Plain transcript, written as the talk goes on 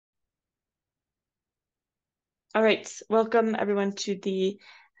All right, welcome everyone to the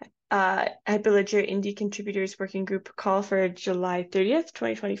Hyperledger Indy Contributors Working Group call for July 30th,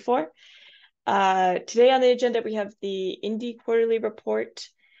 2024. Today on the agenda, we have the Indy quarterly report,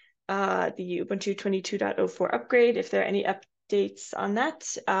 the Ubuntu 22.04 upgrade, if there are any updates on that,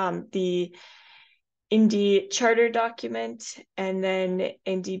 the Indy charter document, and then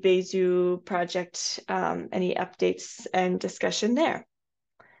Indy Bezu project, any updates and discussion there.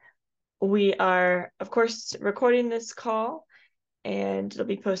 We are, of course, recording this call, and it'll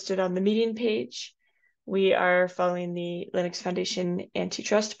be posted on the meeting page. We are following the Linux Foundation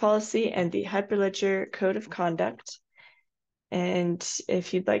antitrust policy and the Hyperledger Code of Conduct. And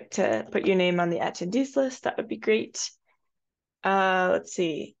if you'd like to put your name on the attendees list, that would be great. Let's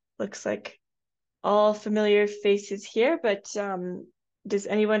see, looks like all familiar faces here, but does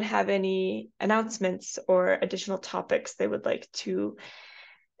anyone have any announcements or additional topics they would like to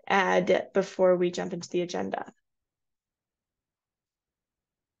add before we jump into the agenda?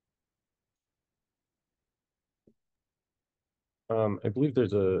 I believe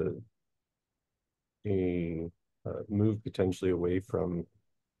there's a move potentially away from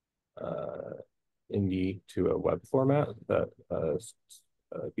Indy to a web format that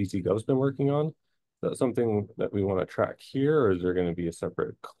BCGov's been working on. Is that something that we want to track here, or is there going to be a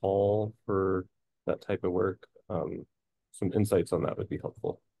separate call for that type of work? Some insights on that would be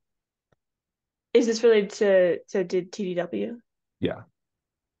helpful. Is this related to did TDW? Yeah.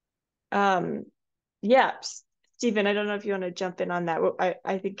 Yeah, Stephen, I don't know if you want to jump in on that.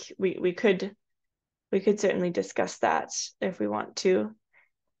 I think we could certainly discuss that if we want to.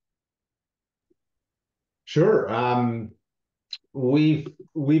 Sure. We've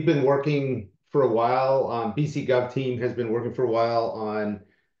been working for a while. BC Gov team has been working for a while on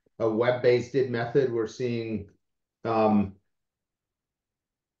a web-based did method. We're seeing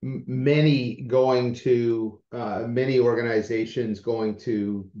many organizations going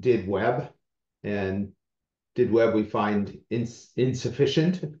to did web, and did web we find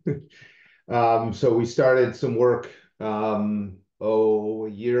insufficient. So we started some work a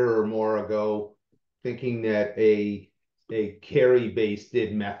year or more ago, thinking that a carry-based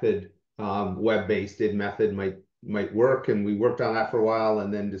did method, web-based did method might work, and we worked on that for a while,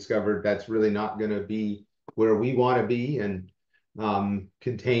 and then discovered that's really not going to be where we want to be, and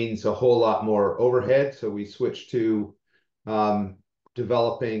contains a whole lot more overhead. So we switched to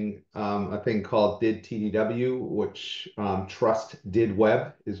developing a thing called did TDW, which trust did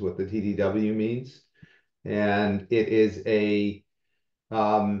web is what the TDW means, and it is a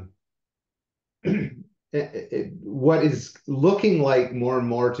what is looking like more and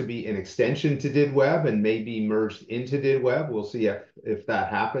more to be an extension to did web and maybe merged into did web. We'll see if that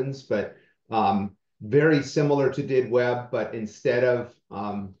happens, but very similar to did web, but instead of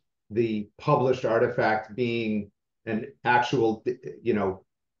the published artifact being an actual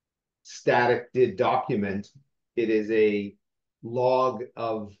static did document, it is a log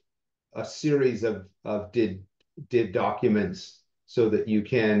of a series of did documents, so that you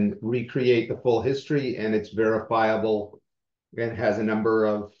can recreate the full history, and it's verifiable and has a number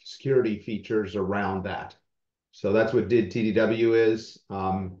of security features around that. So that's what did TDW is.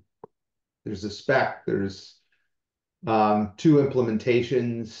 There's a spec, there's two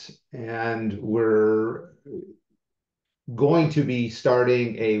implementations, and we're going to be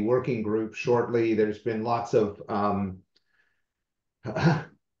starting a working group shortly. There's been lots of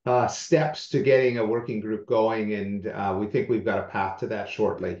steps to getting a working group going, and we think we've got a path to that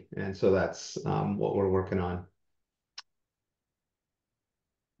shortly. And so that's what we're working on.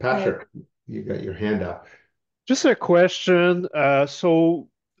 Patrick, you got your hand up. Just a question. So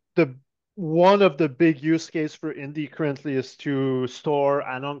one of the big use case for Indy currently is to store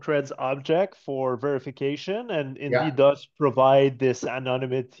anoncreds object for verification, and Indy does provide this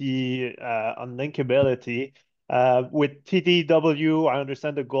anonymity, unlinkability. With TDW, I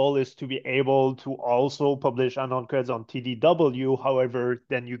understand the goal is to be able to also publish anoncreds on TDW. However,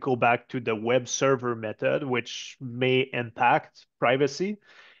 then you go back to the web server method, which may impact privacy.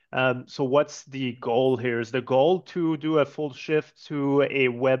 So what's the goal here? Is the goal to do a full shift to a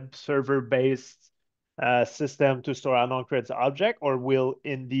web server-based system to store anoncreds object, or will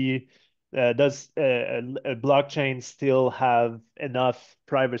Indy does a blockchain still have enough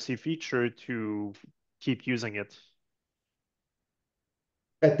privacy feature to keep using it?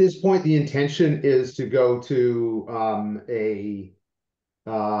 At this point, the intention is to go to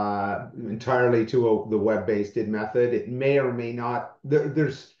entirely to the web-based did method. It may or may not.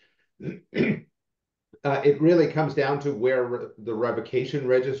 It really comes down to where the revocation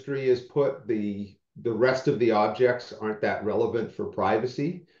registry is put. The rest of the objects aren't that relevant for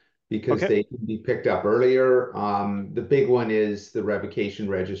privacy. because Okay. they can be picked up earlier. The big one is the revocation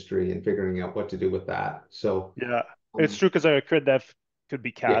registry and figuring out what to do with that. So, Yeah, it's true because a crit dev could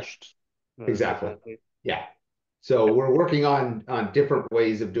be yeah, cached, exactly. definitely. Yeah. So Yeah. we're working on different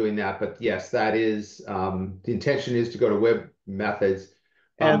ways of doing that, but yes, that is the intention is to go to web methods.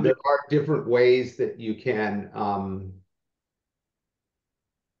 And There are different ways that you can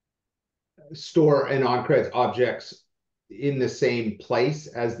store an on-creds objects in the same place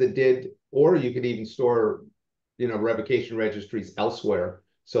as the did, or you could even store, revocation registries elsewhere.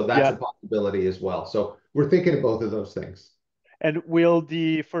 So that's yeah, a possibility as well. So we're thinking of both of those things. and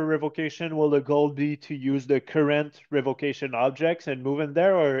for revocation, will the goal be to use the current revocation objects and move in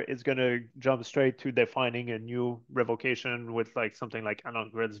there, or it's gonna jump straight to defining a new revocation with like something like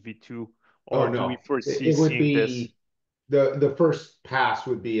Grids V2, Oh or do we no, foresee it would seeing this? be the first pass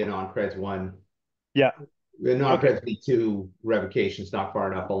would be an on-creds one. Yeah. The Okay. non-creds V2 revocation's not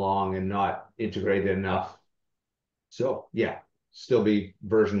far enough along and not integrated enough. So yeah, still be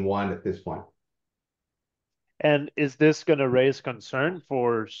version 1 at this point. And is this going to raise concern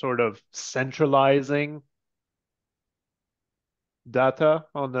for sort of centralizing data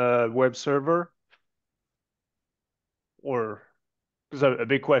on the web server? Or because a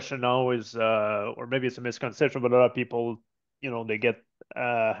big question now is, or maybe it's a misconception, but a lot of people, they get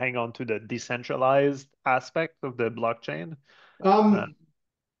hang on to the decentralized aspect of the blockchain. Uh, Um,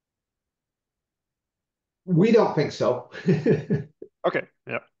 we don't think so. okay,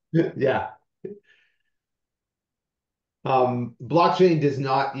 yeah, Yeah. Blockchain does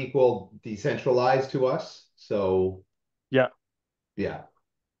not equal decentralized to us. So yeah, yeah.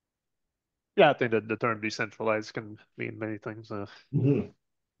 yeah. I think that the term decentralized can mean many things. Mhm.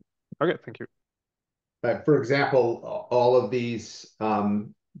 Okay, thank you. For example, all of these,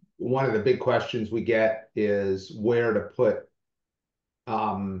 one of the big questions we get is where to put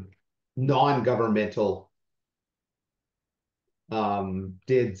non-governmental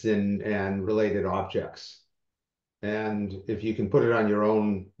DIDs and related objects. And if you can put it on your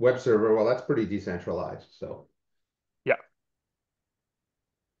own web server, well, that's pretty decentralized. So Yeah,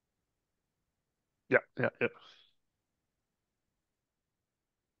 yeah, yeah, yeah.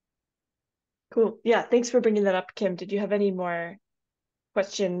 Cool. Yeah, thanks for bringing that up, Kim. Did you have any more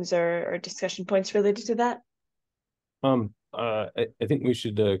questions or discussion points related to that? I think we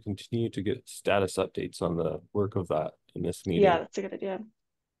should continue to get status updates on the work of that in this Yeah, meeting. that's a good idea.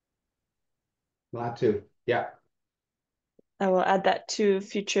 glad to. Yeah. I will add that to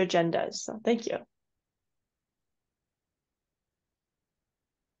future agendas. So thank you.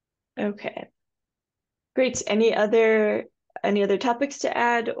 Okay. Great. Any other topics to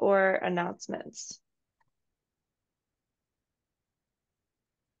add or announcements?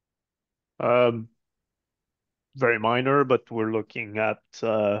 Um, very minor, but we're looking at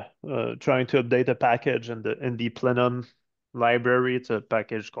trying to update a package in the plenum library. It's a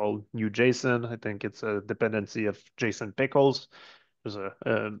package called new JSON. I think it's a dependency of JSON pickles. There's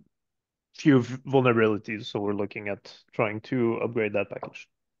a few vulnerabilities, so we're looking at trying to upgrade that package.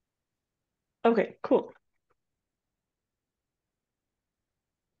 Okay, cool.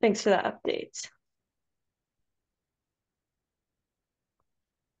 Thanks for that update.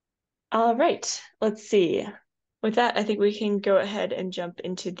 All right, let's see. With that, I think we can go ahead and jump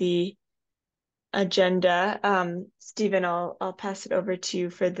into the agenda. Stephen, I'll pass it over to you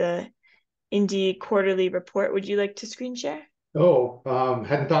for the Indy quarterly report. Would you like to screen share? Oh,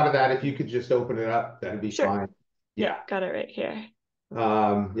 hadn't thought of that. If you could just open it up, that'd be Sure. fine. Yeah, Yeah. got it right here.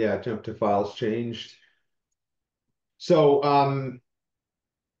 Yeah, jump to files changed. So,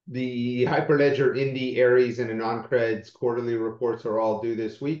 the Hyperledger, Indy, Aries, and AnonCreds quarterly reports are all due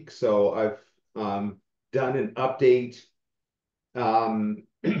this week. So I've done an update on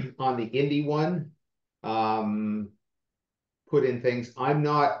the Indy one. Put in things. I'm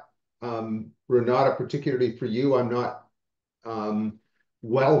not, Renata, particularly for you, I'm not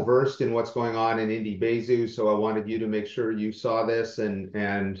well versed in what's going on in Indy Bezu, so I wanted you to make sure you saw this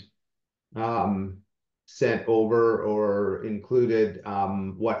and um, sent over or included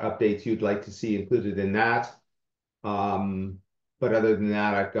what updates you'd like to see included in that. But other than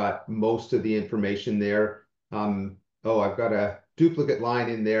that, I've got most of the information there. Oh, I've got a duplicate line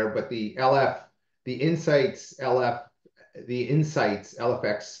in there, but the LF, the Insights LF, the Insights,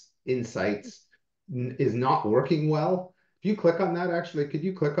 LFX Insights is not working well. If you click on that, actually, could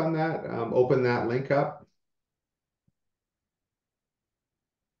you click on that, open that link up?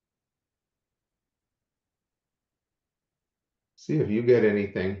 See if you get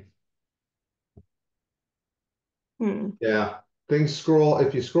anything. Yeah, things scroll.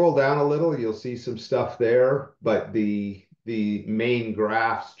 If you scroll down a little, you'll see some stuff there, but the the main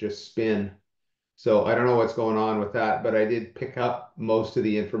graphs just spin. So I don't know what's going on with that, but I did pick up most of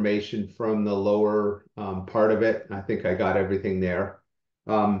the information from the lower part of it. I think I got everything there.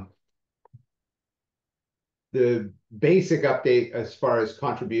 The basic update as far as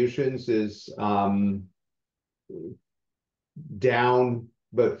contributions is down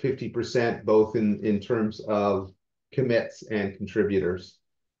about 50%, both in terms of commits and contributors.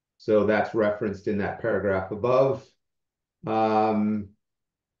 So that's referenced in that paragraph above. I'm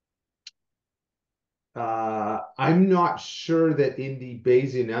not sure that Indy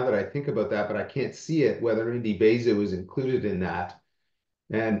Bezier, now that I think about that, but I can't see it, whether Indy Bezier was included in that.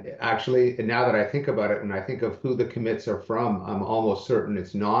 And actually, now that I think about it, and I think of who the commits are from, I'm almost certain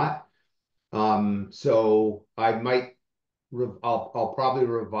it's not. So I might, I'll probably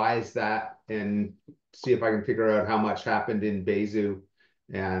revise that and see if I can figure out how much happened in Bezier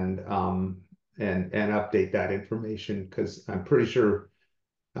and update that information, because I'm pretty sure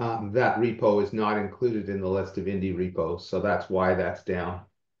that repo is not included in the list of Indy repos, so that's why that's down.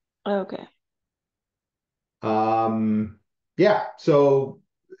 Okay. Yeah, so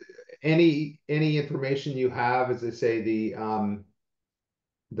any information you have, as I say,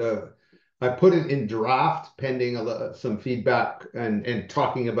 I put it in draft pending some feedback and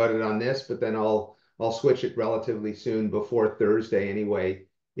talking about it on this, but then I'll switch it relatively soon before Thursday anyway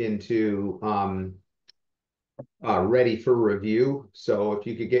into ready for review. So if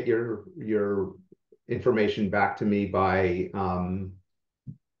you could get your information back to me by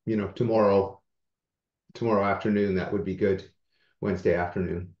tomorrow afternoon, that would be good. Wednesday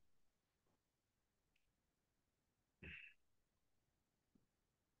afternoon.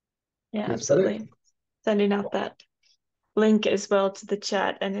 Yeah, That's about it. absolutely. Sending out that link as well to the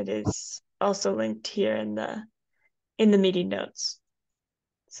chat, and it is also linked here in the meeting notes.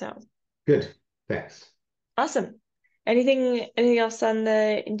 So Good. Thanks. awesome. Anything else on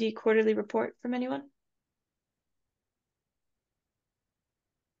the Indy quarterly report from anyone?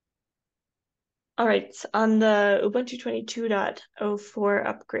 All right, on the Ubuntu 22.04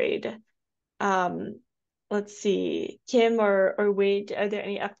 upgrade, let's see, Kim or Wade, are there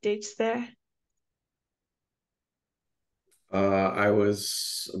any updates there? I've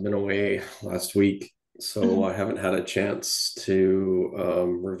been away last week, so I haven't had a chance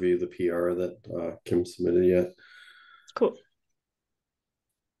to review the PR that Kim submitted yet. Cool.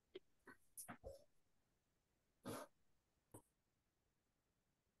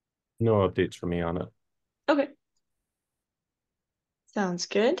 No updates for me on it. Okay. Sounds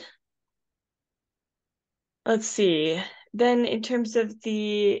good. Let's see. Then in terms of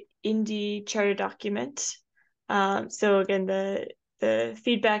the Indy charter document, so again, the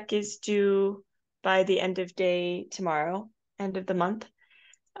feedback is due by the end of day tomorrow, end of the month.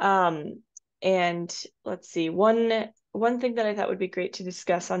 And let's see, one thing that I thought would be great to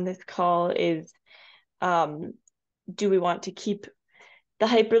discuss on this call is, do we want to keep the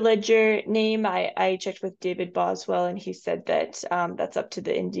Hyperledger name? I checked with David Boswell, and he said that that's up to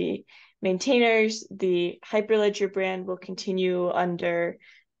the Indy maintainers. The Hyperledger brand will continue under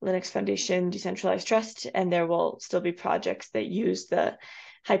Linux Foundation Decentralized Trust, and there will still be projects that use the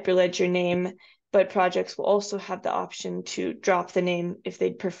Hyperledger name, but projects will also have the option to drop the name if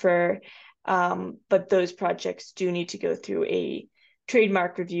they'd prefer. But those projects do need to go through a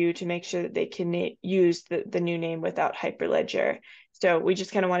trademark review to make sure that they can use the new name without Hyperledger. So we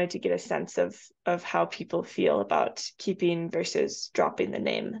just kind of wanted to get a sense of how people feel about keeping versus dropping the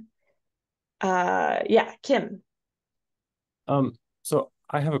name. Yeah, Kim. So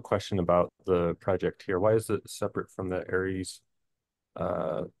I have a question about the project here. Why is it separate from the Aries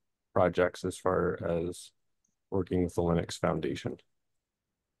projects as far as working with the Linux Foundation?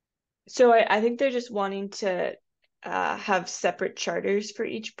 So I think they're just wanting to have separate charters for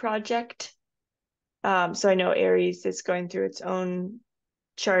each project. So I know Aries is going through its own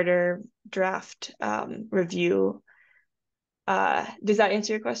charter draft review. Does that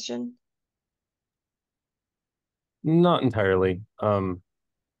answer your question? Not entirely.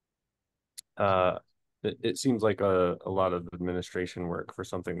 It seems like a lot of administration work for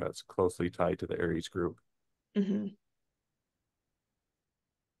something that's closely tied to the Aries group.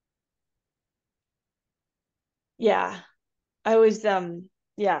 Yeah, I was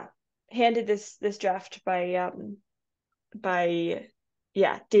handed this draft by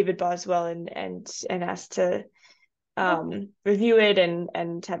David Boswell and asked to review it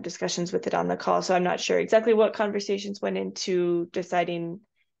and have discussions with it on the call. So I'm not sure exactly what conversations went into deciding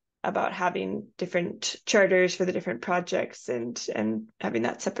about having different charters for the different projects and having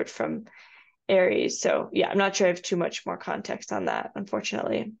that separate from Aries. So yeah, I'm not sure I have too much more context on that,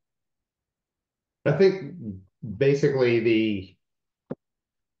 unfortunately. I think basically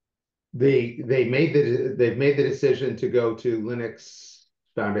they've made the decision to go to Linux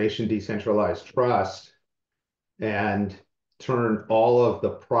Foundation Decentralized Trust and turn all of the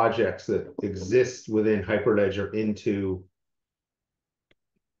projects that exist within Hyperledger into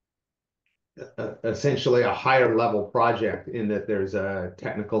essentially a higher level project, in that there's a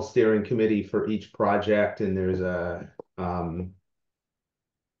technical steering committee for each project, and there's a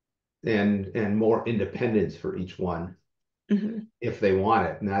and more independence for each one if they want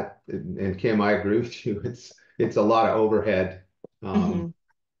it. And Kim, I agree with you. It's a lot of overhead to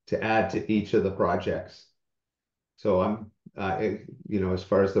add to each of the projects. So as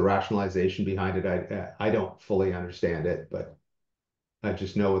far as the rationalization behind it, I don't fully understand it, but I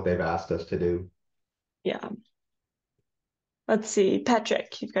just know what they've asked us to do. Yeah. Let's see,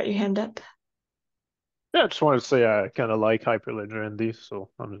 Patrick, you've got your hand up. Yeah, I just wanted to say I kind of like Hyperledger Indy, so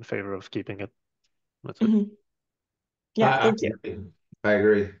I'm in favor of keeping it. That's it. Yeah, thank you. I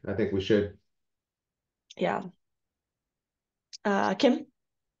agree. I think we should. Yeah. Kim?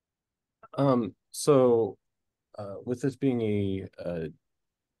 So with this being a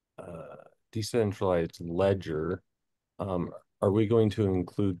decentralized ledger, are we going to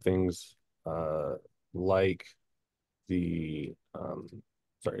include things like the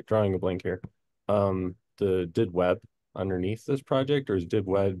sorry, drawing a blank here, the did web underneath this project, or is did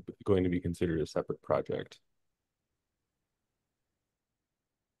web going to be considered a separate project?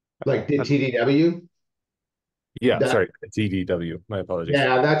 Like did TDW? Yeah, sorry, it's EDW. My apologies.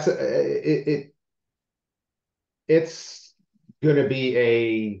 Yeah, that's it's going to be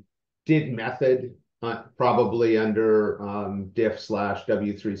a did method, probably under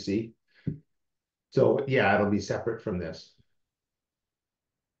diff/W3C. So yeah, it'll be separate from this.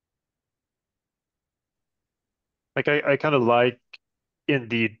 Like I kind of like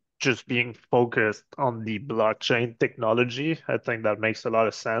Indy just being focused on the blockchain technology. I think that makes a lot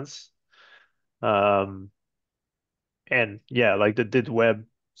of sense. Um, and yeah, like the did web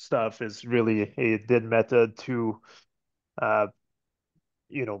stuff is really a did method to uh,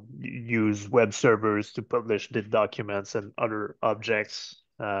 use web servers to publish did documents and other objects.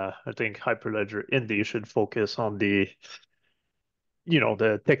 I think Hyperledger Indy should focus on the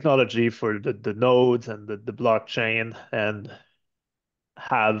technology for the nodes and the blockchain, and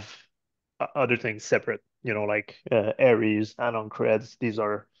have other things separate, like Aries, AnonCreds. These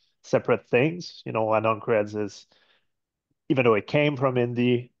are separate things. AnonCreds is, even though it came from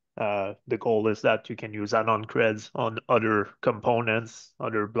Indy, the goal is that you can use AnonCreds on other components,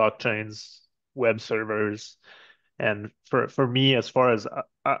 other blockchains, web servers. And for me, as far as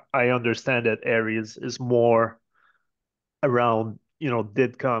I understand it, Aries is more around,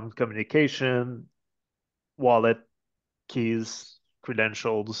 DIDCOM communication, wallet keys,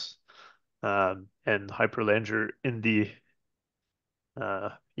 credentials, and Hyperledger in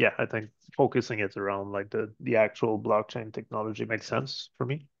yeah, I think focusing it around like the actual blockchain technology makes sense for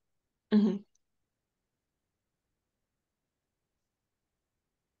me.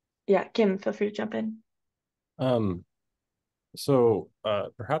 Yeah, Kim, feel free to jump in. So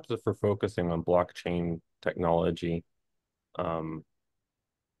perhaps if we're focusing on blockchain technology,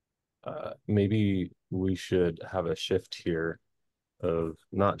 maybe we should have a shift here of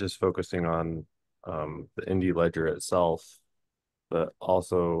not just focusing on the Indy ledger itself, but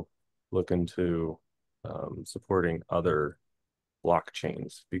also look into supporting other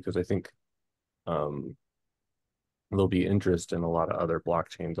blockchains, because I think there'll be interest in a lot of other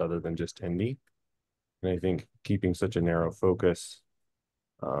blockchains other than just Indy. And I think keeping such a narrow focus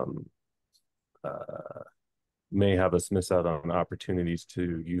um, may have us miss out on opportunities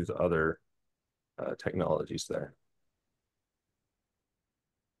to use other technologies there.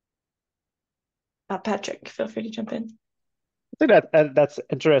 Patrick, feel free to jump in. I think that's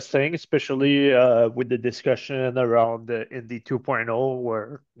interesting, especially with the discussion around the Indy 2.0,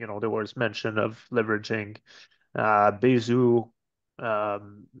 where there was mention of leveraging Bezu,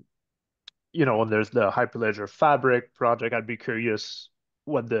 and there's the Hyperledger Fabric project. I'd be curious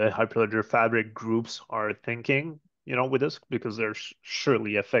what the Hyperledger Fabric groups are thinking, with this, because they're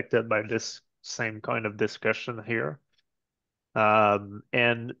surely affected by this same kind of discussion here.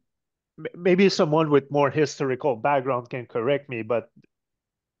 And maybe someone with more historical background can correct me, but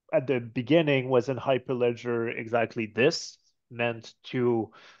at the beginning, wasn't Hyperledger exactly this, meant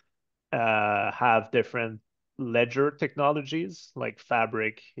to have different ledger technologies like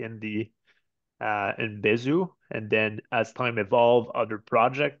Fabric in Bezu, and then as time evolved, other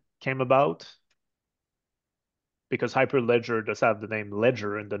project came about, because Hyperledger does have the name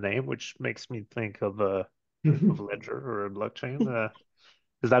Ledger in the name, which makes me think of a ledger or a blockchain.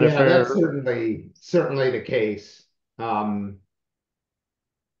 Is that a Yeah, that's fair? certainly the case.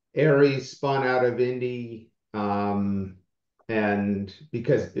 Aries spun out of Indy, and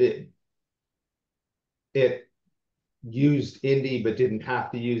because it used Indy but didn't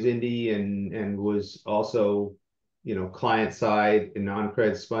have to use Indy, and was also, client side and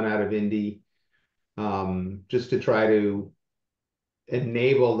non-cred spun out of Indy, just to try to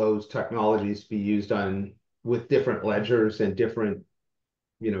enable those technologies to be used on with different ledgers and different,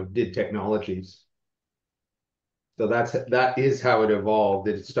 did technologies. So that is how it evolved.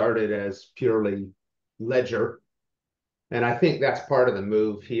 It started as purely ledger. And I think that's part of the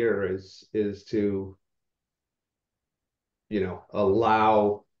move here is to,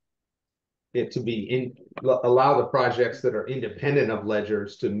 allow it to allow the projects that are independent of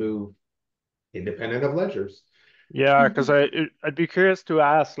ledgers to move independent of ledgers. Yeah, because I'd be curious to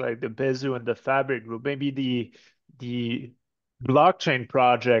ask like the Bezu and the Fabric group, maybe the blockchain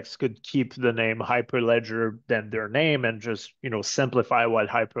projects could keep the name Hyperledger than their name and just, simplify what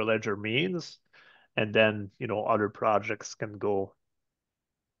Hyperledger means. And then, other projects can go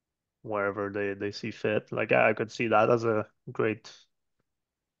wherever they see fit. Like I could see that as a great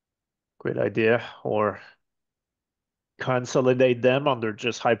idea, or consolidate them under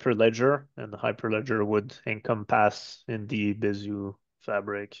just Hyperledger, and Hyperledger would encompass in the Bezu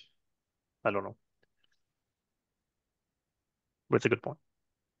Fabric. I don't know. But it's a good point.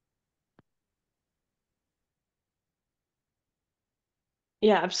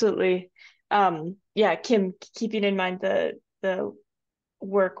 Yeah, absolutely. Yeah, Kim, keeping in mind the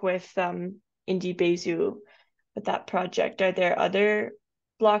work with Indy Bezu with that project, are there other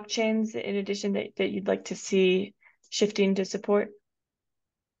blockchains in addition that you'd like to see shifting to support?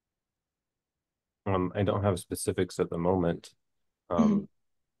 I don't have specifics at the moment, Mhm.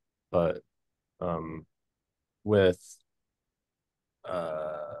 but with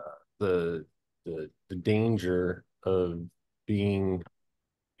uh, the the danger of being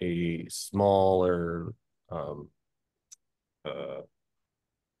a um, uh,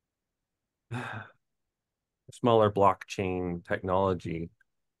 smaller blockchain technology,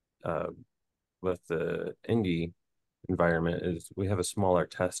 uh, with the indie environment is we have a smaller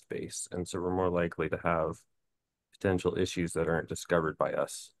test base, and so we're more likely to have potential issues that aren't discovered by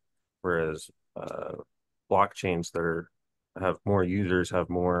us. Whereas blockchains have more users, have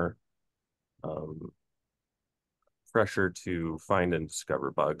more um, pressure to find and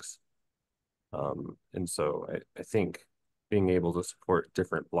discover bugs. And so I think being able to support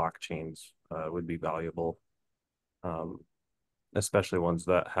different blockchains would be valuable, um, especially ones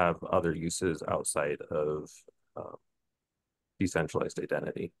that have other uses outside of uh, decentralized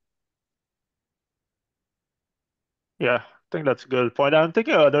identity. Yeah, I think that's a good point. I'm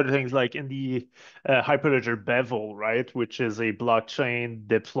thinking of other things like in the Hyperledger Bevel, right, which is a blockchain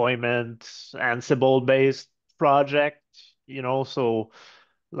deployment Ansible-based project, so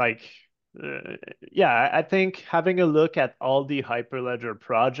like, yeah, I think having a look at all the Hyperledger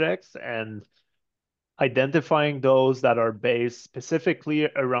projects and identifying those that are based specifically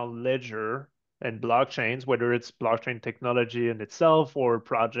around ledger and blockchains, whether it's blockchain technology in itself or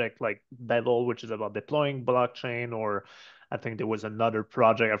project like Bevel, which is about deploying blockchain, or I think there was another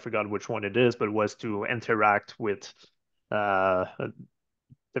project, I forgot which one it is, but it was to interact with a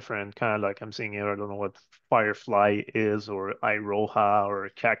different kind of, like I'm seeing here, I don't know what Firefly is or Iroha or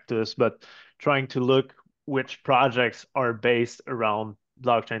Cactus, but trying to look which projects are based around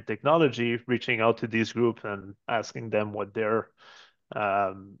blockchain technology, reaching out to these groups and asking them what their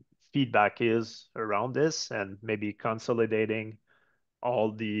um, feedback is around this, and maybe consolidating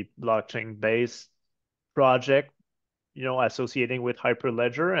all the blockchain based project, associating with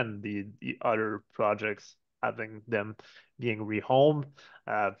Hyperledger, and the other projects having them being rehomed.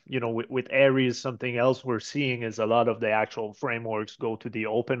 With Aries, something else we're seeing is a lot of the actual frameworks go to the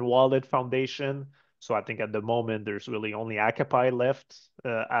Open Wallet Foundation. So I think at the moment there's really only Akapai left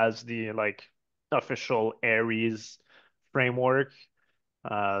as the like official Aries framework.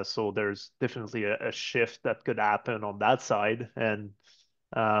 So there's definitely a shift that could happen on that side. And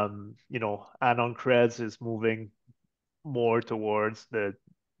Anon Creds is moving more towards the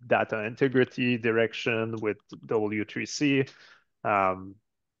data integrity direction with W3C. Um,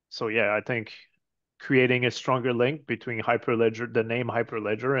 so yeah, I think creating a stronger link between Hyperledger, the name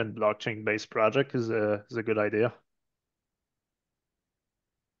Hyperledger, and blockchain-based project is a good idea.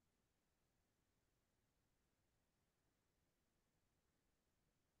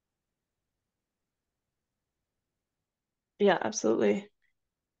 Yeah, absolutely.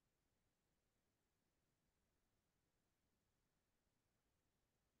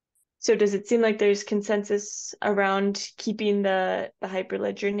 So does it seem like there's consensus around keeping the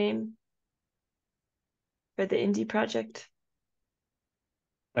Hyperledger name for the Indy project?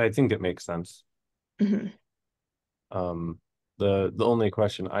 I think it makes sense. Mhm. The only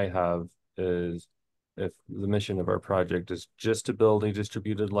question I have is if the mission of our project is just to build a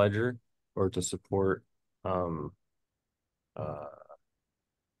distributed ledger or to support um, uh,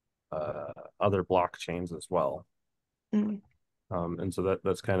 other blockchains as well. Mhm. And so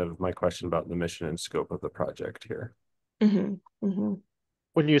that's kind of my question about the mission and scope of the project here. Mhm. Mhm.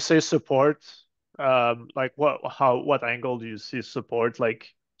 When you say support, like what angle do you see support?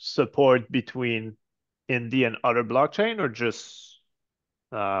 Like support between Indy and other blockchain, or just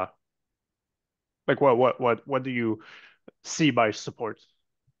uh, like what do you see by support?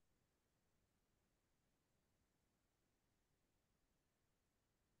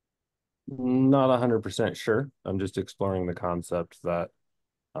 Not 100% sure. I'm just exploring the concept that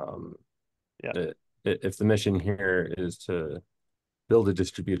um, Yeah. if the mission here is to build a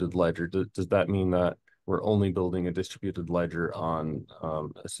distributed ledger, does that mean that we're only building a distributed ledger on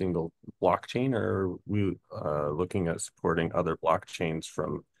a single blockchain, or are we looking at supporting other blockchains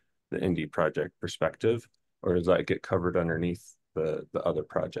from the Indy project perspective, or does that get covered underneath the other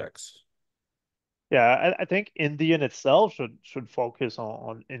projects? Yeah, I think Indy in itself should focus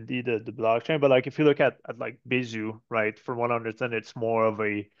on Indy the blockchain, but like if you look at like Bezu, right? From what I understand, it's more of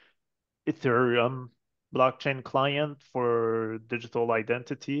a Ethereum blockchain client for digital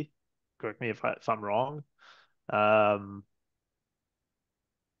identity. Correct me if I'm wrong. Um,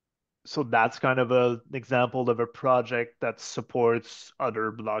 so that's kind of an example of a project that supports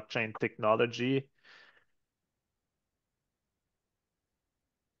other blockchain technology.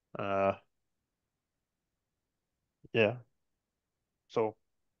 Uh, yeah. So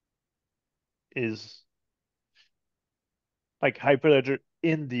is like Hyperledger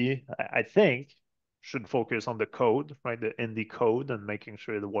Indy, I think, should focus on the code, right? The Indy code and making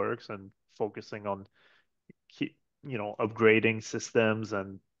sure it works and focusing on keep, upgrading systems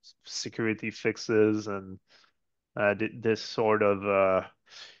and security fixes and this sort of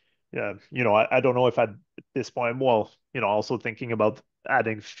yeah, I don't know if at this point, well, also thinking about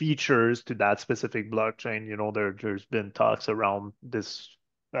adding features to that specific blockchain, there's been talks around this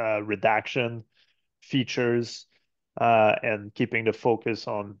redaction features and keeping the focus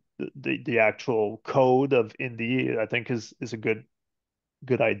on the actual code of Indy, I think is a good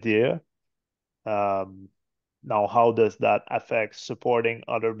idea. Um, Now, how does that affect supporting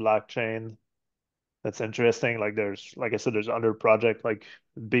other blockchain? That's interesting. Like I said, there's other project like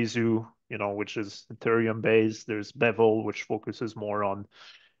Bezu, which is Ethereum based. There's Bevel, which focuses more on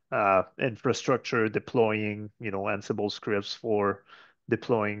infrastructure deploying, Ansible scripts for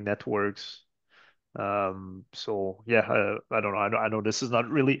deploying networks. So yeah, I don't know. I know this is not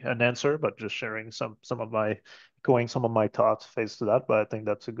really an answer, but just sharing some of my thoughts face to that. But I think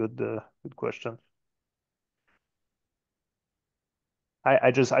that's a good question.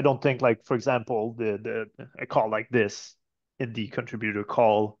 I don't think, like, for example, a call like this, Indy contributor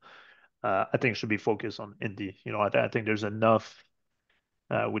call, I think should be focused on Indy. I think there's enough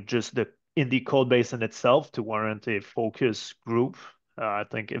with just the Indy code base in itself to warrant a focus group. I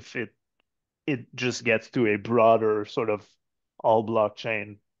think if it just gets to a broader sort of all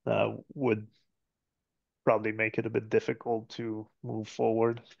blockchain, would probably make it a bit difficult to move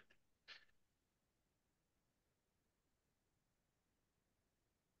forward.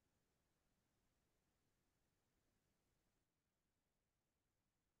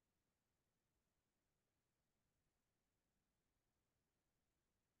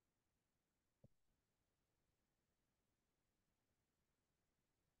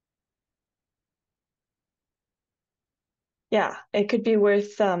 Yeah, it could be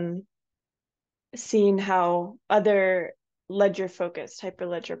worth seeing how other ledger focused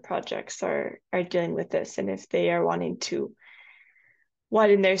Hyperledger projects are dealing with this, and if they are wanting to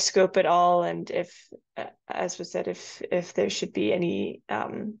widen their scope at all, and if, as was said, if there should be any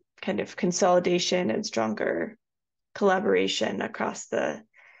kind of consolidation and stronger collaboration across the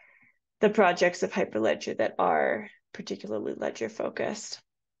projects of Hyperledger that are particularly ledger focused.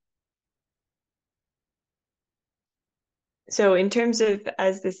 So in terms of,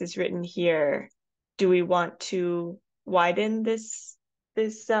 as this is written here, do we want to widen this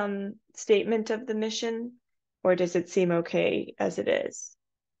statement of the mission, or does it seem okay as it is?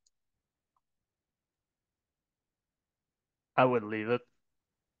 I would leave it.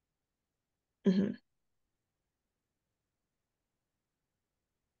 Mm-hmm.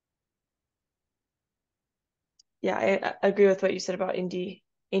 Yeah, I agree with what you said about Indy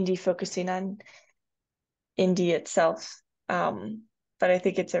focusing on Indy itself. I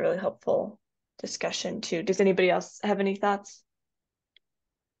think it's a really helpful discussion too. Does anybody else have any thoughts?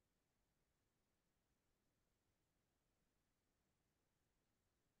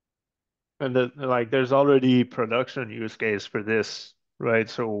 And like there's already production use case for this, right?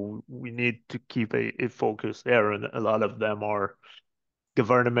 So we need to keep a focus there, and a lot of them are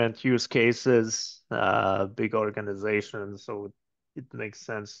government use cases, big organizations. So it makes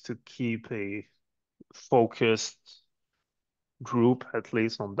sense to keep a focused group at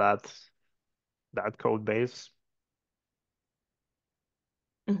least on that code base.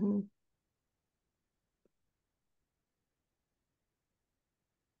 Mm-hmm.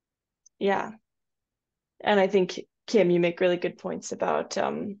 Yeah. And I think, Kim, you make really good points about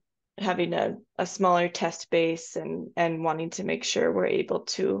having a smaller test base and wanting to make sure we're able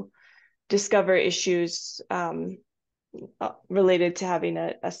to discover issues related to having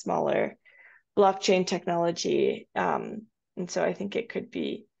a smaller blockchain technology. And so I think it could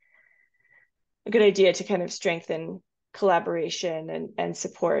be a good idea to kind of strengthen collaboration and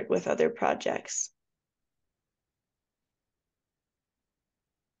support with other projects.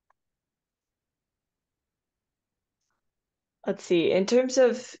 Let's see, in terms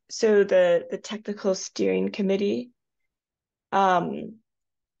of, so the technical steering committee,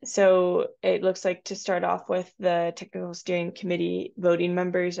 so it looks like to start off with, the technical steering committee voting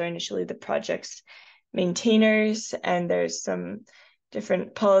members are initially the project's maintainers, and there's some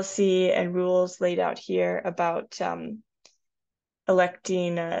different policy and rules laid out here about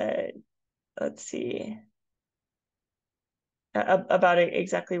electing, let's see, about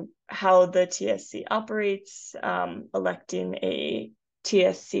exactly how the TSC operates, electing a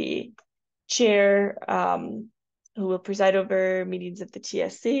TSC chair who will preside over meetings of the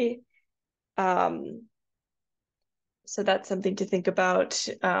TSC. So that's something to think about.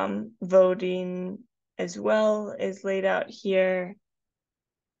 Voting as well is laid out here.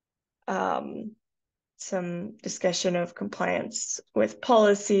 Some discussion of compliance with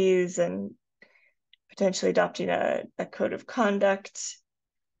policies and potentially adopting a code of conduct.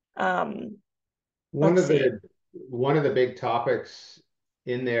 One of the big topics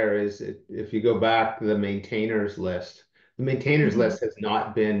in there is if you go back to the maintainers list, the maintainers list has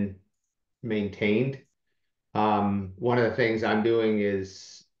not been maintained. One of the things I'm doing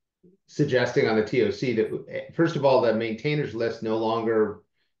is suggesting on the TOC that, first of all, the maintainers list no longer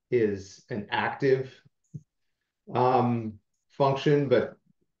is an active function, but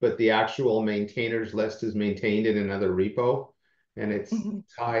the actual maintainers list is maintained in another repo, and it's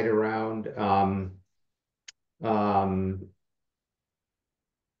tied around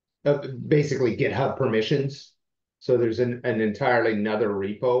basically GitHub permissions. So there's an entirely another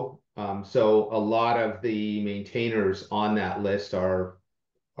repo. So a lot of the maintainers on that list are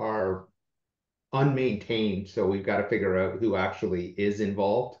unmaintained. So we've got to figure out who actually is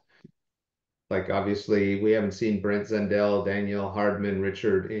involved. Like obviously we haven't seen Brent Zendel, Daniel Hardman,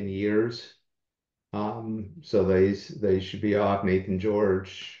 Richard in years. So they should be off, Nathan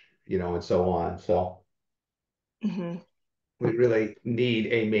George, and so on. So we really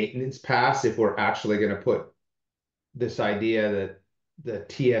need a maintenance pass if we're actually going to put this idea that the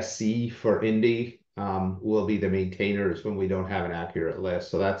TSC for Indy will be the maintainers when we don't have an accurate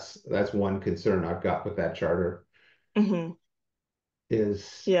list. So that's one concern I've got with that charter.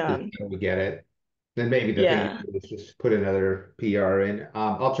 Is how we get it. Then maybe the thing to do is just put another PR in.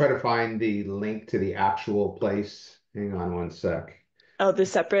 I'll try to find the link to the actual place. Hang on one sec. Oh, the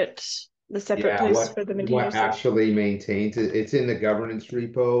separate place for the maintainers. What actually maintains it? It's in the governance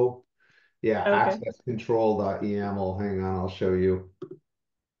repo. Yeah, accesscontrol.yaml. Hang on, I'll show you.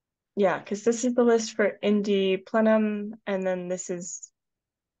 Yeah, because this is the list for Indy Plenum, and then this is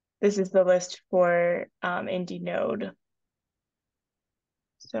the list for Indy Node.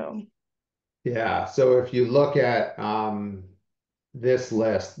 So yeah, so if you look at this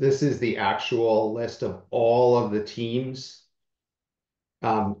list, this is the actual list of all of the teams.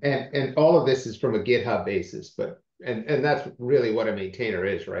 And all of this is from a GitHub basis, but and that's really what a maintainer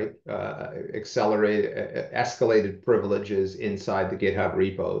is, right? Escalated privileges inside the GitHub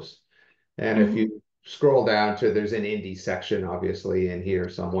repos. And if you scroll down to, there's an Indy section, obviously, in here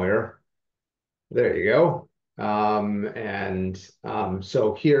somewhere. There you go.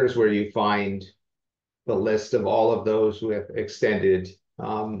 So here's where you find the list of all of those with extended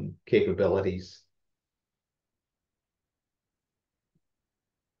capabilities.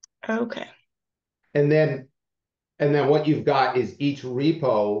 Okay. And then what you've got is each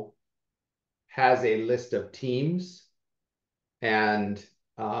repo has a list of teams, and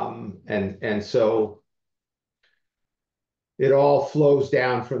so it all flows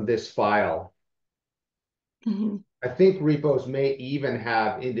down from this file. I think repos may even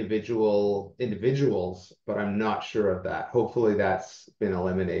have individuals, but I'm not sure of that. Hopefully that's been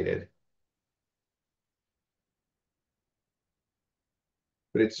eliminated.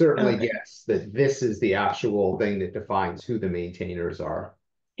 But it's certainly, Okay. yes, that this is the actual thing that defines who the maintainers are.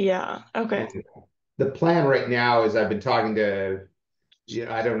 Yeah. Okay. And the plan right now is I've been talking to,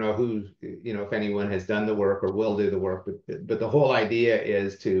 I don't know who, if anyone has done the work or will do the work, but the whole idea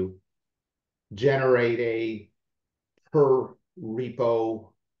is to generate a per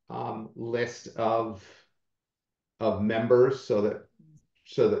repo list of members so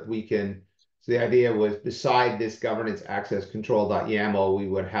that we can. So the idea was, beside this governance access control.yaml, we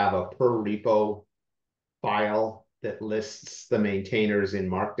would have a per repo file that lists the maintainers in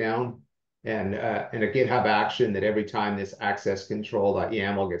Markdown, and a GitHub action that every time this access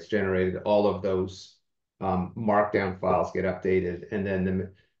control.yaml gets generated, all of those Markdown files get updated, and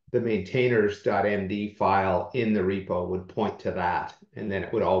then the maintainers.md file in the repo would point to that, and then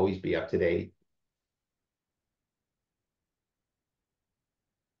it would always be up to date.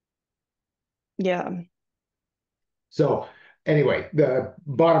 Yeah. So anyway, the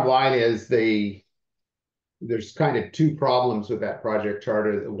bottom line is there's kind of two problems with that project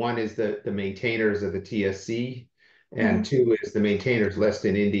charter. One is the maintainers of the TSC, and two is the maintainers list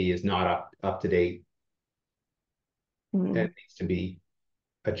in Indy is not up to date. And it needs to be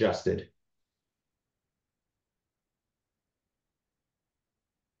adjusted.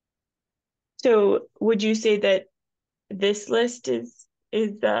 So would you say that this list is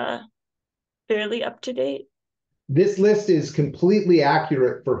fairly up to date? This list is completely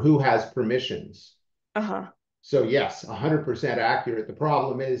accurate for who has permissions. Uh-huh. So yes, 100% accurate. The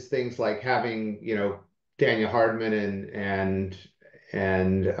problem is things like having, Daniel Hardman and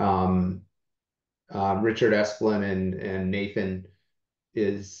Richard Esplin and Nathan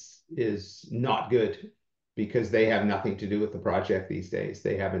is not good, because they have nothing to do with the project these days.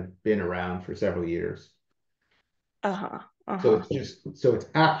 They haven't been around for several years. Uh-huh. So Uh-huh. it's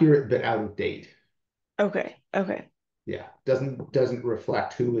accurate but out of date. Okay. Okay. Yeah, doesn't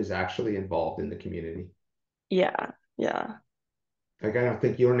reflect who is actually involved in the community. Yeah. Yeah. Like, I don't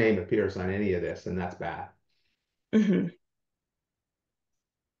think your name appears on any of this, and that's bad.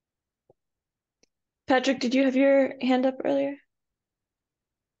 Patrick, did you have your hand up earlier?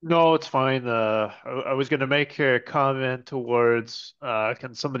 No, it's fine. I was gonna make a comment towards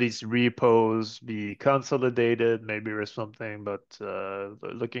can some of these repos be consolidated, maybe, or something, but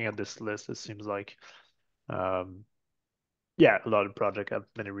looking at this list, it seems like yeah, a lot of projects have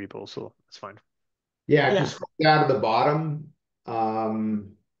many repos, so it's fine. Yeah, if you Yeah. scroll down to the bottom,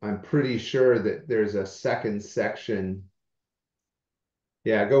 I'm pretty sure that there's a second section.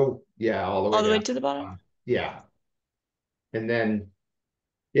 Yeah, all the way All the way down. to the bottom? Yeah. And then,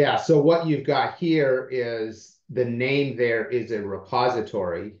 yeah, so what you've got here is the name there is a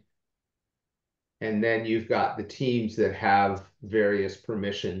repository. And then you've got the teams that have various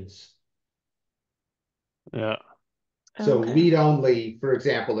permissions. Yeah. So Okay. read-only, for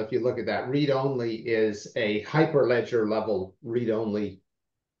example, if you look at that, read-only is a Hyperledger level read-only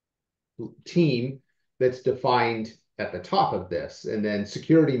team that's defined at the top of this. And then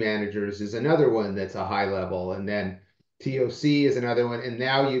security managers is another one that's a high level. And then TOC is another one. And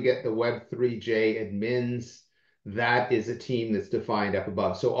now you get the Web3J admins. That is a team that's defined up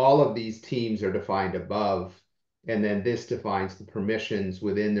above. So all of these teams are defined above. And then this defines the permissions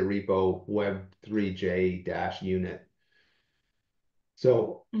within the repo Web3J-unit.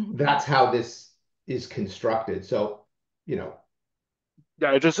 So that's how this is constructed. So, Yeah,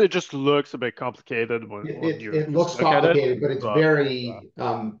 it just looks a bit complicated when you it just looks look at it, complicated, but it's but very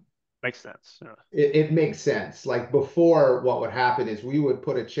makes sense. Yeah. it makes sense. Like before, what would happen is we would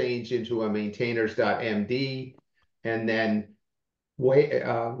put a change into a maintainers.md, and then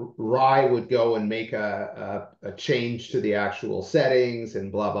Rye would go and make a change to the actual settings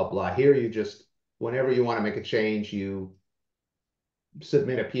and blah, blah, blah. Here, you just, whenever you want to make a change, you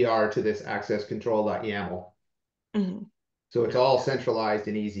submit a PR to this access control.yaml. So it's all centralized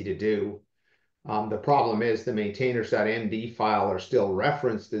and easy to do. The problem is the maintainers.md file are still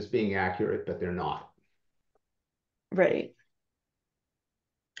referenced as being accurate, but they're not. Right.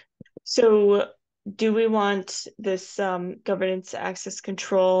 So do we want this governance access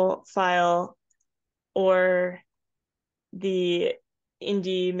control file or the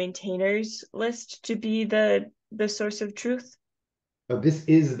Indy maintainers list to be the source of truth? This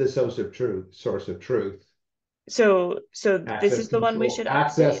is the source of truth. So this Access is the one we control. should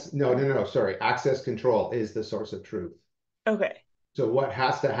update? No, sorry. Access control is the source of truth. Okay. So what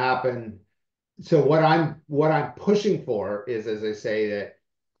has to happen? So what I'm pushing for is, as I say, that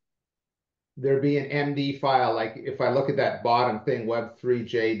there'd be an MD file. Like if I look at that bottom thing,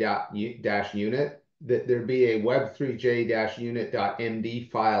 web3j-unit, that there'd be a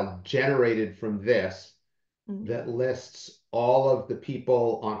web3j-unit.md file generated from this that lists all of the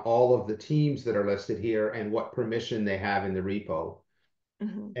people on all of the teams that are listed here and what permission they have in the repo.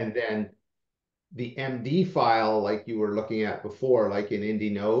 And then the MD file, like you were looking at before, like in Indy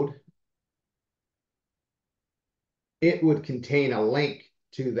Node, it would contain a link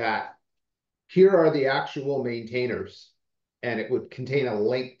to that. Here are the actual maintainers, and it would contain a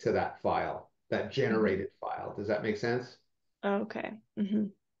link to that file, that generated file. Does that make sense? Okay.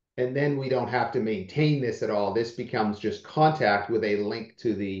 And then we don't have to maintain this at all. This becomes just contact with a link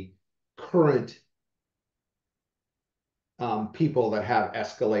to the current people that have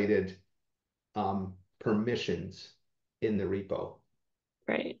escalated permissions in the repo.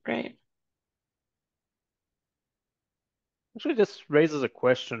 Right. Actually, this raises a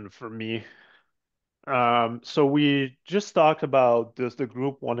question for me. So we just talked about, does the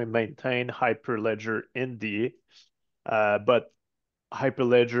group want to maintain Hyperledger Indy, but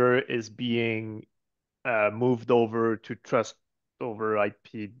Hyperledger is being moved over to trust over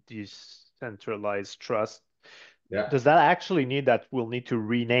IP decentralized trust. Yeah. Does that actually need that we'll need to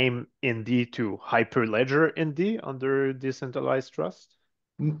rename Indy to Hyperledger Indy under decentralized trust?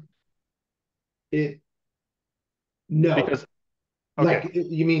 No. Because Like,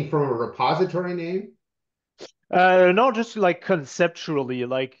 you mean from a repository name? No, just like conceptually,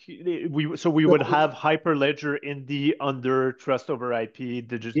 like we would have Hyperledger Indy under trust over IP,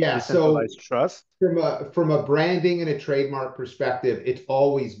 Yeah, so decentralized trust. from a branding and a trademark perspective, it's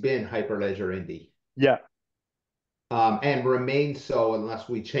always been Hyperledger Indy. Yeah. And remains so unless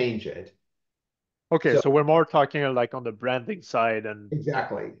we change it. Okay, so we're more talking like on the branding side and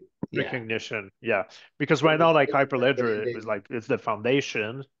exactly. Yeah. recognition. Yeah. Because right now, like Hyperledger, it was like it's the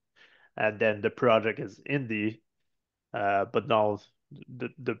foundation, and then the project is Indy. But now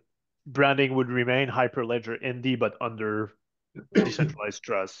the branding would remain Hyperledger Indy, but under decentralized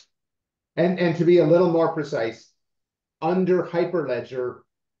trust. And to be a little more precise, under Hyperledger,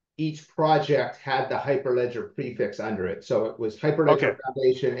 each project had the Hyperledger prefix under it. So it was Hyperledger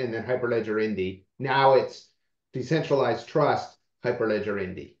Foundation and then Hyperledger Indy. Now it's decentralized trust, Hyperledger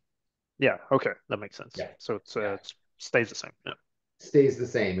Indy. Yeah, okay, that makes sense. Yeah. So it stays the same. Yeah. Stays the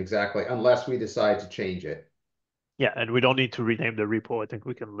same, exactly, unless we decide to change it. Yeah, and we don't need to rename the repo. I think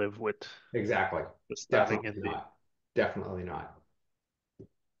we can live with exactly. just Definitely having Indy. not. Definitely not.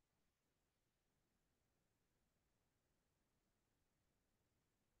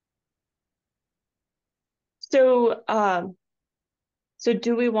 So, so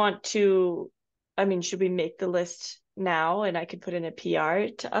do we want to, I mean, should we make the list now and I could put in a PR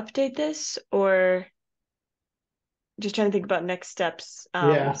to update this, or just trying to think about next steps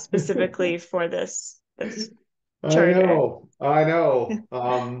specifically for this charter? I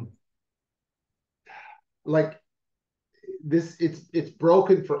know. Like this, it's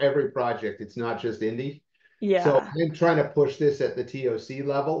broken for every project. It's not just Indy. Yeah. So I'm trying to push this at the TOC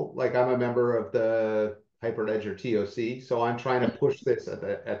level. Like I'm a member of the Hyperledger TOC, so I'm trying to push this at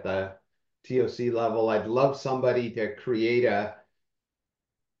the TOC level. I'd love somebody to create a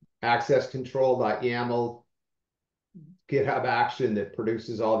access control.yaml GitHub action that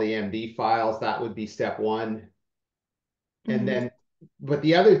produces all the MD files. That would be step one. And then, but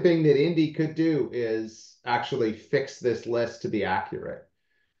the other thing that Indy could do is actually fix this list to be accurate.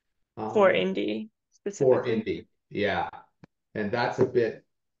 For Indy specifically. For Indy, yeah. And that's a bit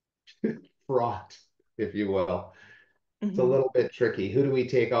fraught, if you will. It's a little bit tricky. Who do we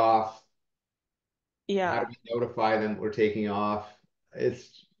take off? Yeah. How do we notify them we're taking off?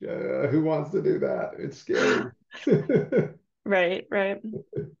 It's who wants to do that? It's scary. Right.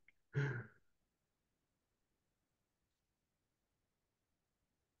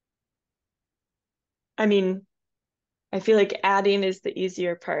 I mean, I feel like adding is the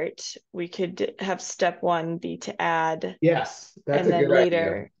easier part. We could have step one be to add. Yes, that's and a then good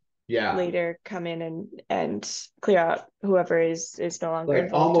later, idea. Yeah. Later come in and clear out whoever is no longer like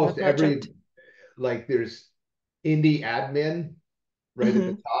involved almost in the project. like there's Indy admin right at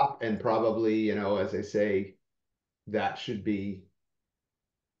the top, and probably, as I say, that should be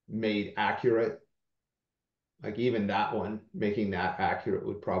made accurate. Like even that one, making that accurate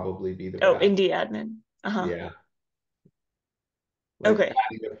would probably be the best. Indy admin. Yeah. Like okay.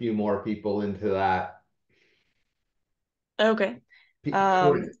 adding a few more people into that. Okay.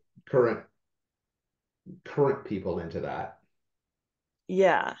 Current people into that.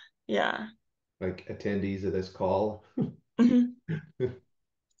 Yeah. Like attendees of this call.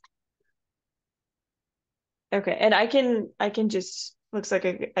 Okay, and I can just looks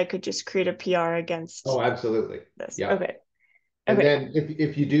like I could just create a PR against Oh, absolutely. this. Yeah. Okay. And Okay. then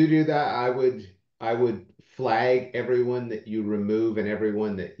if you do that, I would flag everyone that you remove and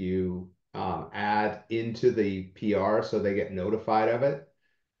everyone that you add into the PR so they get notified of it.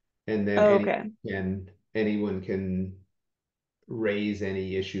 And then Okay. anyone can raise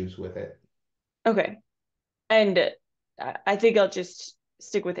any issues with it. Okay. And I think I'll just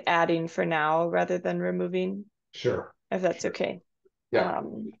stick with adding for now rather than removing, Sure. if that's Sure. okay. Yeah.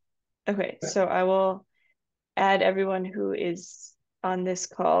 Okay, so I will add everyone who is on this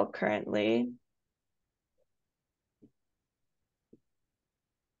call currently.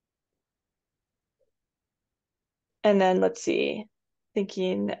 And then let's see,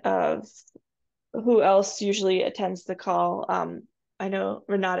 thinking of who else usually attends the call. I know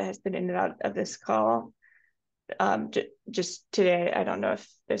Renata has been in and out of this call. Just today, I don't know if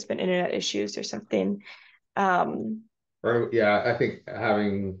there's been internet issues or something. Or yeah, I think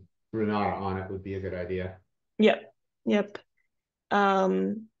having Renata on it would be a good idea. Yep, yep.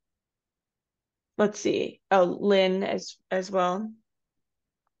 Let's see. Oh, Lynn as well.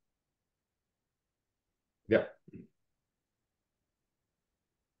 Yep.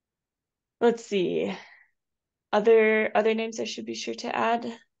 Let's see. Other names I should be sure to add.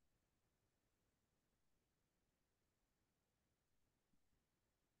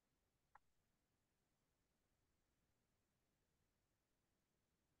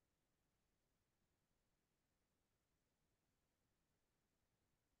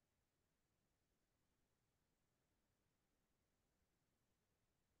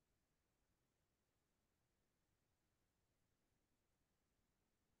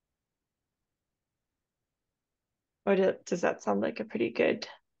 Or does that sound like a pretty good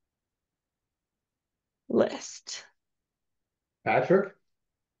list? Patrick?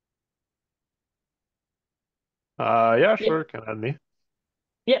 Yeah, Yep. sure, can add me.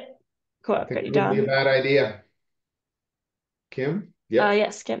 Yep. Cool. I I've think got you it wouldn't be a down. bad idea. Kim? Yep.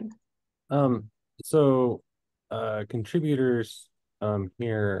 Yes, Kim. So contributors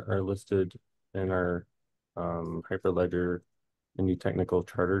here are listed in our Hyperledger Indy technical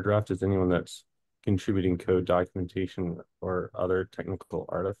charter draft as anyone that's contributing code documentation or other technical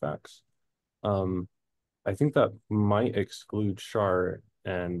artifacts. I think that might exclude Shar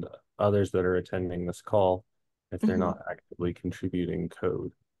and others that are attending this call if they're not actively contributing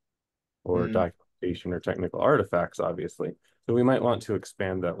code or documentation or technical artifacts, obviously. So we might want to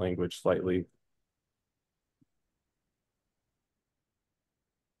expand that language slightly.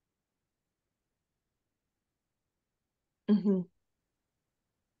 Mm-hmm.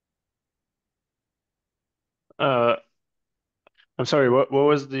 I'm sorry, what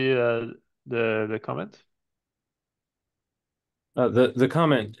was the comment? The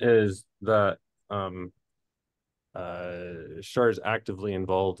comment is that Shar is actively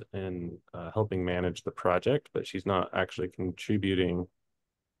involved in helping manage the project, but she's not actually contributing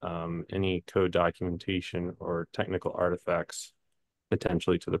any code documentation or technical artifacts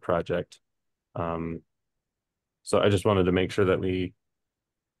potentially to the project. So I just wanted to make sure that we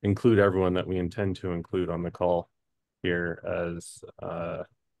include everyone that we intend to include on the call here as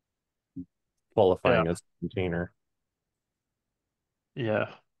qualifying as a container. Yeah.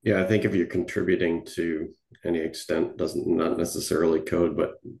 Yeah, I think if you're contributing to any extent, not necessarily code,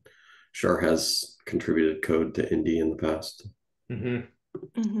 but Shar has contributed code to Indy in the past. And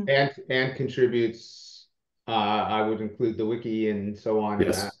contributes. I would include the wiki and so on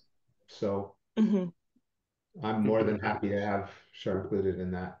in that. So I'm more than happy to have Shar included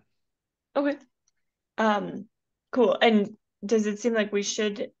in that. Okay. Cool. And does it seem like we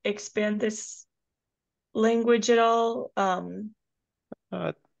should expand this language at all?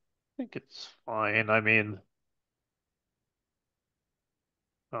 I think it's fine. I mean,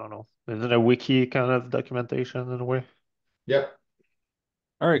 I don't know. Isn't a wiki kind of documentation in a way? Yep.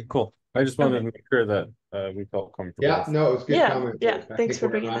 All right, cool. I just wanted Okay. to make sure that we felt comfortable Yeah, with. no, it's good Yeah, comment. yeah. I Thanks think for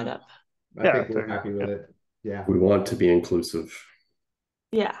bringing that up. I think we're happy with it. Yeah. We want to be inclusive.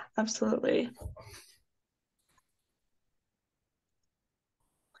 Yeah, absolutely.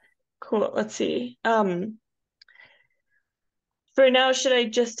 Cool. Let's see. For now, should I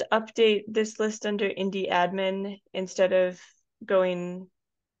just update this list under Indy admin instead of going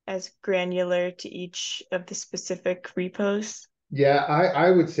as granular to each of the specific repos? Yeah,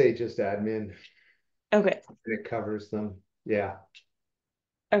 I would say just admin. Okay. And it covers them. Yeah.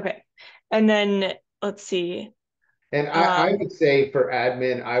 Okay. And then let's see. And I would say for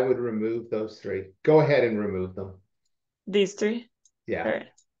admin, I would remove those three. Go ahead and remove them. These three? Yeah. All right.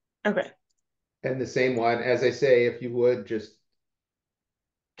 Okay. And the same one, as I say, if you would just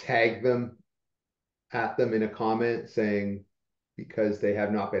tag them at them in a comment saying, because they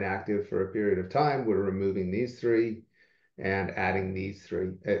have not been active for a period of time. We're removing these three and adding these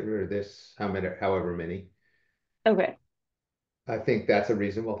three, or this, however many. Okay. I think that's a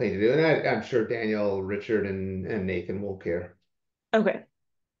reasonable thing to do. And I'm sure Daniel, Richard, and Nathan will care. Okay.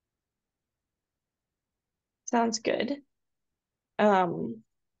 Sounds good.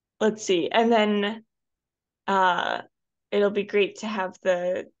 Let's see. And then it'll be great to have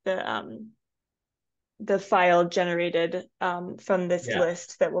the file generated from this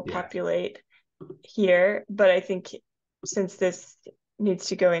list that will populate here. But I think since this needs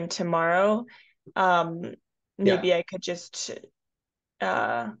to go in tomorrow, maybe I could just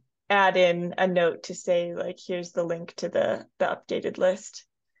add in a note to say, like, here's the link to the updated list.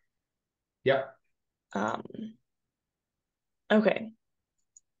 Yep. Okay.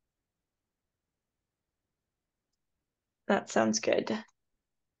 That sounds good.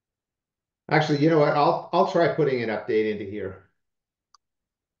 Actually, you know what? I'll try putting an update into here.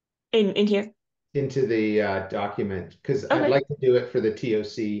 In here? Into the document, because Okay. I'd like to do it for the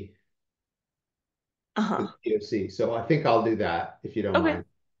TOC. Uh-huh. The TOC. So I think I'll do that if you don't mind.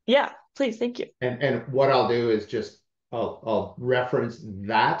 Yeah, please, thank you. And what I'll do is just I'll reference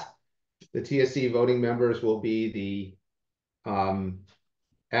that. The TSC voting members will be the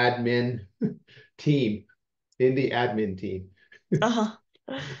admin team, in the admin team. Uh-huh.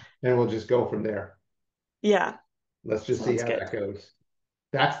 And we'll just go from there. Yeah. Let's just see how that goes.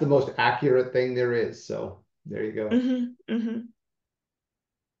 That's the most accurate thing there is. So there you go.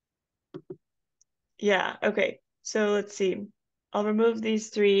 Yeah, okay. So let's see. I'll remove these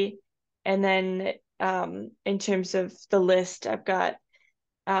three. And then in terms of the list, I've got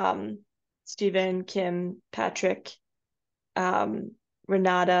Stephen, Kim, Patrick,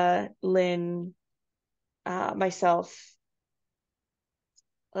 Renata, Lynn, myself.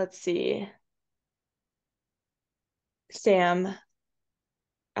 Let's see. Sam.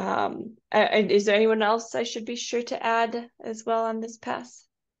 Is there anyone else I should be sure to add as well on this pass?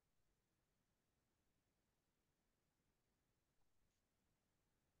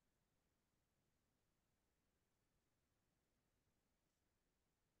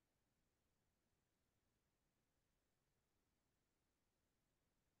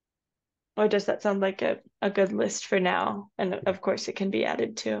 Or does that sound like a good list for now? And of course it can be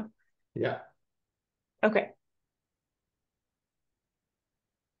added too. Yeah. Okay.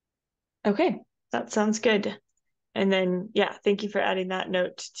 Okay, that sounds good. And then, yeah, thank you for adding that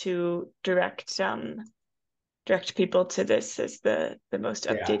note to direct people to this as the most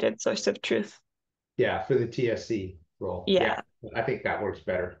updated source of truth. Yeah, for the TSC role. Yeah. I think that works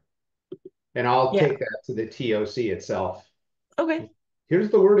better. And I'll take that to the TOC itself. Okay. Here's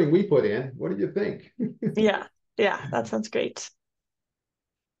the wording we put in. What do you think? Yeah, that sounds great.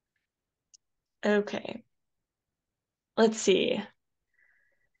 Okay. Let's see.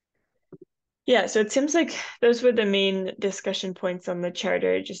 Yeah, so it seems like those were the main discussion points on the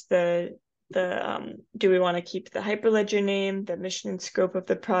charter, just the do we want to keep the Hyperledger name, the mission and scope of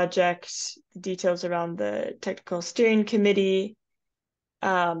the project, the details around the technical steering committee.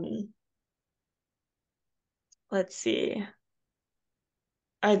 Let's see.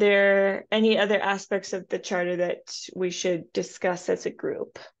 Are there any other aspects of the charter that we should discuss as a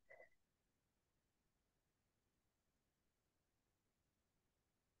group?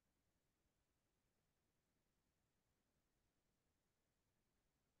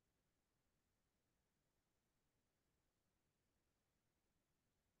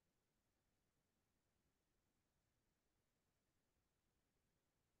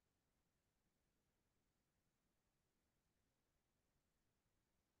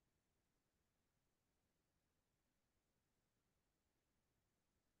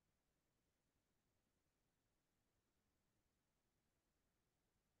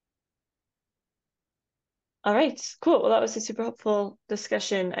 All right, cool. Well, that was a super helpful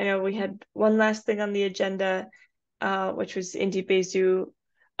discussion. I know we had one last thing on the agenda, which was Indy Bezu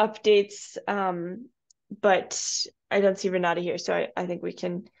updates, but I don't see Renata here, so I think we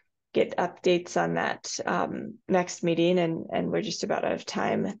can get updates on that next meeting, and we're just about out of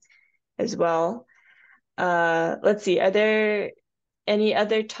time as well. Let's see, are there any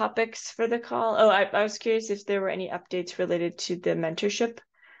other topics for the call? Oh, I was curious if there were any updates related to the mentorship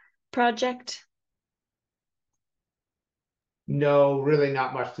project. No, really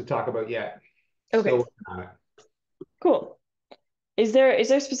not much to talk about yet. Okay. Still working on it. Cool. Is there a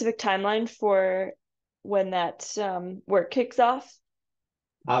specific timeline for when that work kicks off?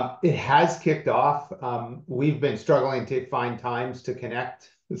 It has kicked off. We've been struggling to find times to connect.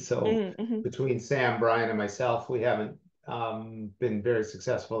 So between Sam, Brian, and myself, we haven't been very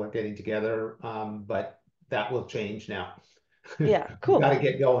successful at getting together, but that will change now. Yeah, We cool. got to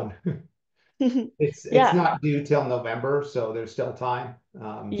get going. It's Yeah, not due till November, so there's still time.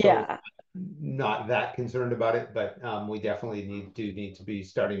 So yeah. not that concerned about it, but we definitely need to be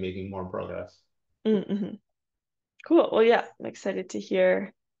starting making more progress. Mm-hmm. Cool. Well, yeah, I'm excited to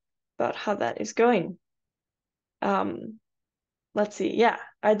hear about how that is going. Um, let's see. Yeah.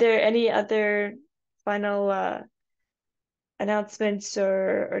 Are there any other final announcements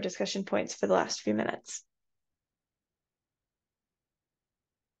or discussion points for the last few minutes?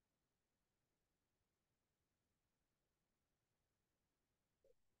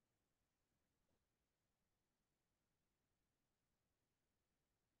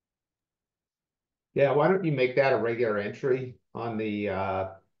 Yeah, why don't you make that a regular entry on the Okay.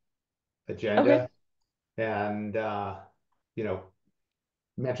 agenda and you know,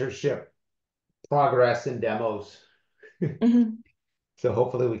 mentorship progress and demos. Hmm. So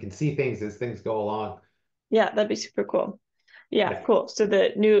hopefully we can see things as things go along. Yeah, that'd be super cool. Yeah, Yeah. cool. So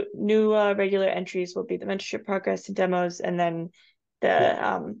the new regular entries will be the mentorship progress and demos, and then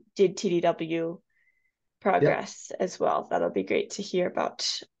Yeah. the did TDW Yep. progress as well. That'll be great to hear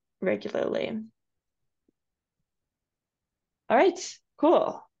about regularly. All right,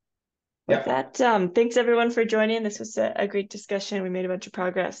 cool. With Yep. that, thanks everyone for joining. This was a great discussion. We made a bunch of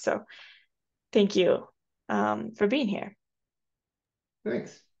progress, so thank you for being here.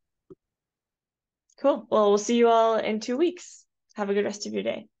 Thanks. Cool. Well, we'll see you all in 2 weeks. Have a good rest of your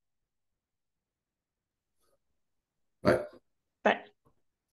day.